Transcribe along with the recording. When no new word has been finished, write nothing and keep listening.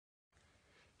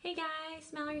Hey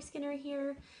guys, Mallory Skinner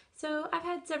here. So I've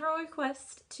had several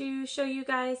requests to show you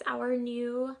guys our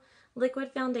new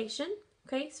liquid foundation.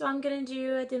 Okay, so I'm going to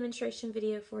do a demonstration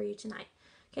video for you tonight.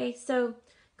 Okay, so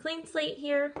clean slate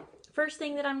here. First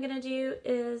thing that I'm going to do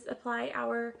is apply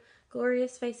our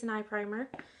Glorious Face and Eye Primer.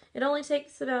 It only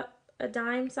takes about a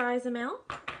dime size amount.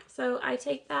 So I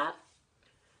take that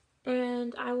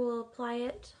and I will apply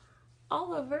it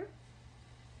all over.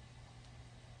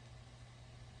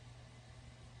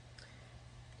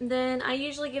 Then I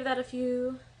usually give that a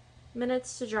few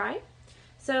minutes to dry.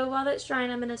 So while that's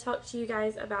drying, I'm going to talk to you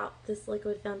guys about this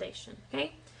liquid foundation,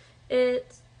 okay?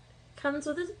 It comes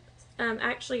with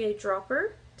actually a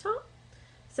dropper top.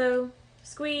 So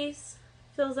squeeze,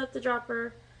 fills up the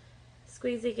dropper,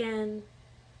 squeeze again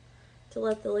to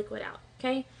let the liquid out,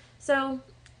 okay? So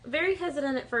very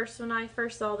hesitant at first when I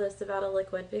first saw this about a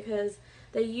liquid because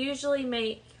they usually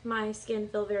make my skin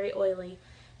feel very oily.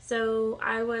 So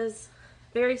I was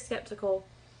very skeptical,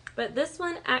 but this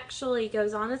one actually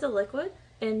goes on as a liquid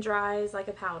and dries like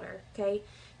a powder, okay?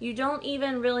 You don't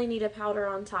even really need a powder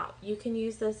on top. You can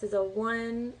use this as a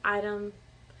one item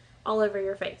all over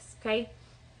your face, okay?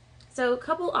 So a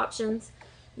couple options.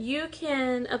 You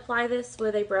can apply this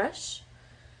with a brush.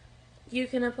 You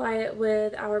can apply it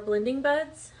with our blending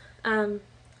buds.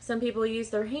 Some people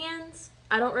use their hands.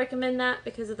 I don't recommend that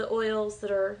because of the oils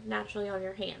that are naturally on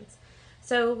your hands.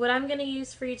 So what I'm going to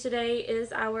use for you today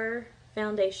is our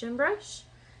foundation brush.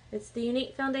 It's the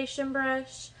Younique foundation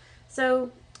brush.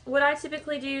 So what I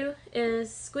typically do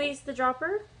is squeeze the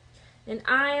dropper and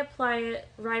I apply it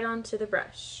right onto the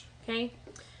brush, okay?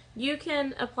 You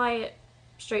can apply it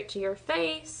straight to your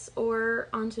face or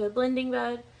onto a blending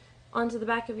bud, onto the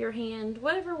back of your hand,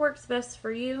 whatever works best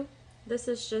for you. This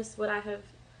is just what I have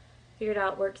figured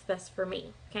out works best for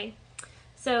me, okay?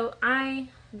 So I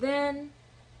then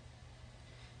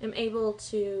am able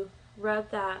to rub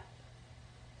that,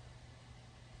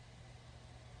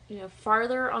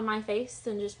 farther on my face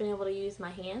than just being able to use my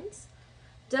hands.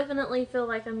 Definitely feel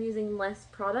like I'm using less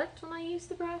product when I use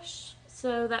the brush,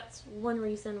 so that's one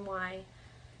reason why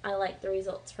I like the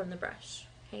results from the brush.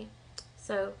 Okay,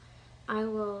 so I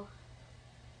will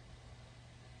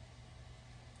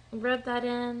rub that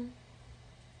in.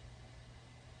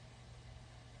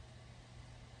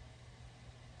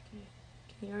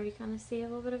 Can you already kind of see a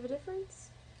little bit of a difference?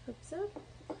 Hope so.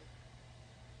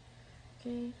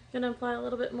 Okay, gonna apply a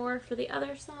little bit more for the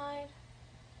other side.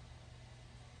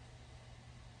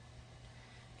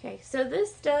 Okay, so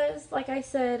this does, like I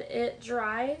said, it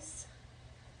dries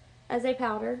as a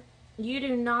powder. You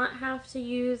do not have to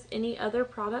use any other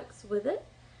products with it.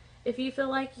 If you feel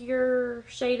like your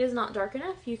shade is not dark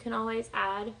enough, you can always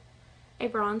add a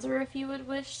bronzer if you would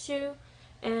wish to.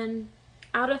 And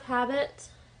out of habit,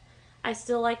 I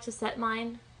still like to set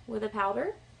mine with a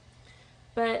powder,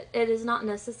 but it is not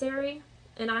necessary,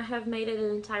 and I have made it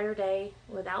an entire day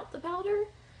without the powder.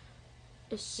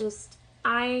 It's just,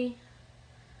 I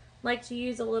like to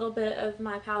use a little bit of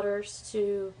my powders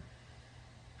to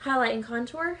highlight and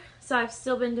contour, so I've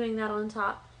still been doing that on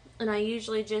top, and I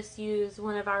usually just use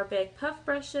one of our big puff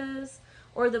brushes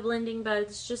or the blending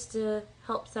buds just to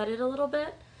help set it a little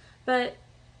bit, but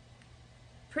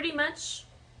pretty much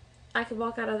I could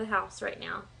walk out of the house right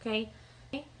now, okay?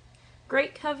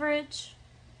 Great coverage.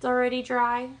 It's already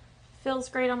dry. Feels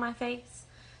great on my face.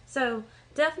 So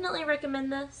definitely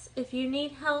recommend this. If you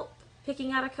need help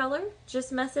picking out a color,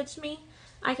 just message me.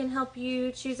 I can help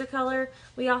you choose a color.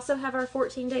 We also have our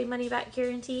 14-day money-back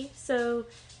guarantee, so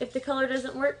if the color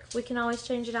doesn't work, we can always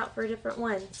change it out for a different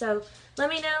one. So let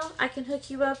me know. I can hook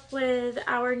you up with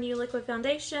our new liquid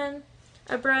foundation,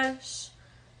 a brush,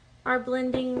 our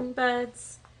blending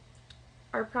buds,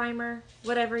 our primer,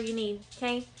 whatever you need,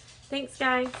 okay? Thanks,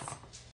 guys.